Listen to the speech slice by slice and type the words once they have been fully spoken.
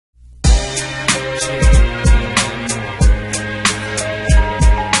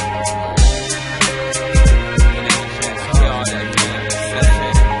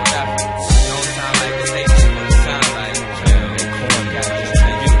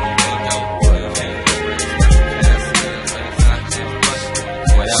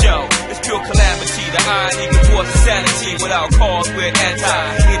force of sanity without cause, we're anti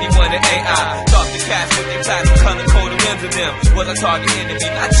anyone that ain't I. Thought the cats with their platinum color coded limbs of them was a target enemy,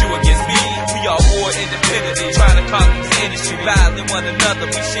 not you against me. We all war independently, trying to conquer this industry, battling one another.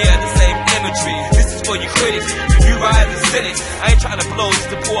 We share the same imagery. This is for your critics, you rise and cynics. I ain't trying to blow just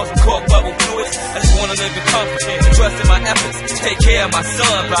to pour some cork bubble fluids. I just wanna live in comfort and trust in my efforts to take care of my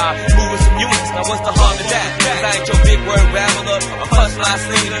son by moving some units. Now what's the harm in that? Cause I ain't your big word rattler, a punchline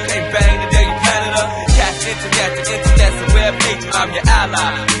slinger. You can't bang the day you planted her. Catch the internet's a web page, I'm your ally.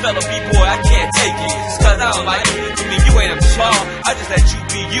 Fellow B-boy, I can't take it just cause I don't like it. To me, you ain't a star, I just let you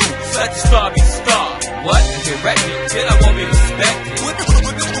be you. Such a star be a star. What? Direct me, then I won't be respected.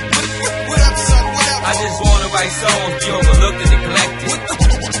 What up, son? What up? I just wanna write songs, be overlooked and neglected.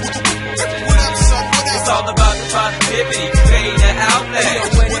 What up, son? What up? It's all about the positivity, creating an outlet.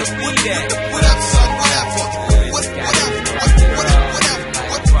 Where to be that? What up, son? What up?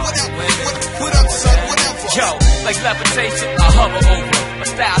 What up, son? What up? Yo, like levitation, I hover over. My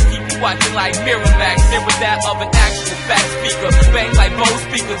styles keep you watching like Miramax. There was that of an actual fact speaker. Bang like Bose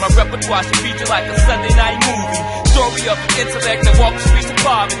speakers. My repertoire should feature like a Sunday night movie. Story of an intellect that walks the streets of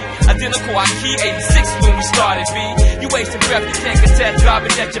poverty. Identical IQ 86 when we started, B. You wasting breath, you can't contest.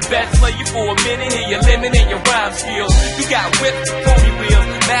 Garbage at your best. Play you for a minute, hear your limit and your rhyme skills. You got whips, pony wheels,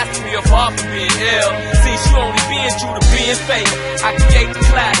 mastery of half of being ill. Since you only being true to being fake, I create the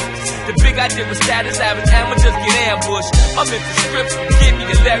classics. The big idea with status, average amateurs get ambushed. I'm into scripts, give me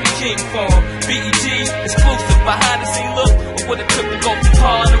the Larry King form. BET, exclusive, behind the scene look of what it took to go from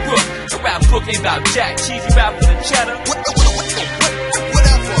Paul and the Rook. The rap book ain't about Jack, cheesy rap for the cheddar.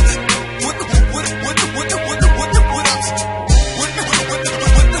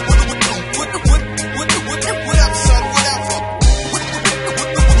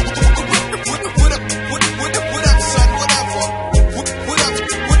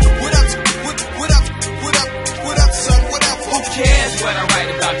 What I write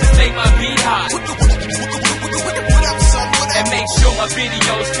about, just make my beat hot and make sure my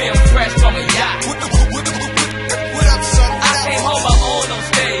videos film fresh from a yacht. I can't hold my own on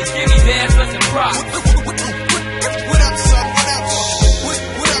stage, give me dancers and props.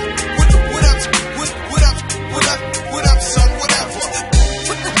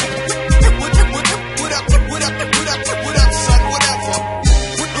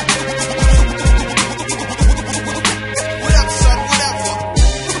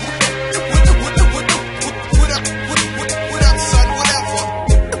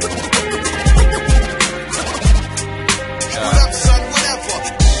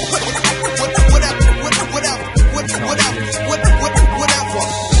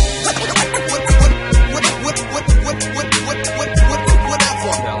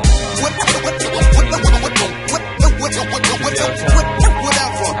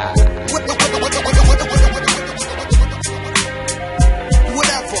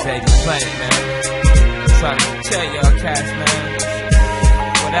 Plannet, man. I'm trying to tell y'all cats, man.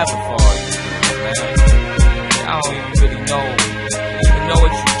 Whatever for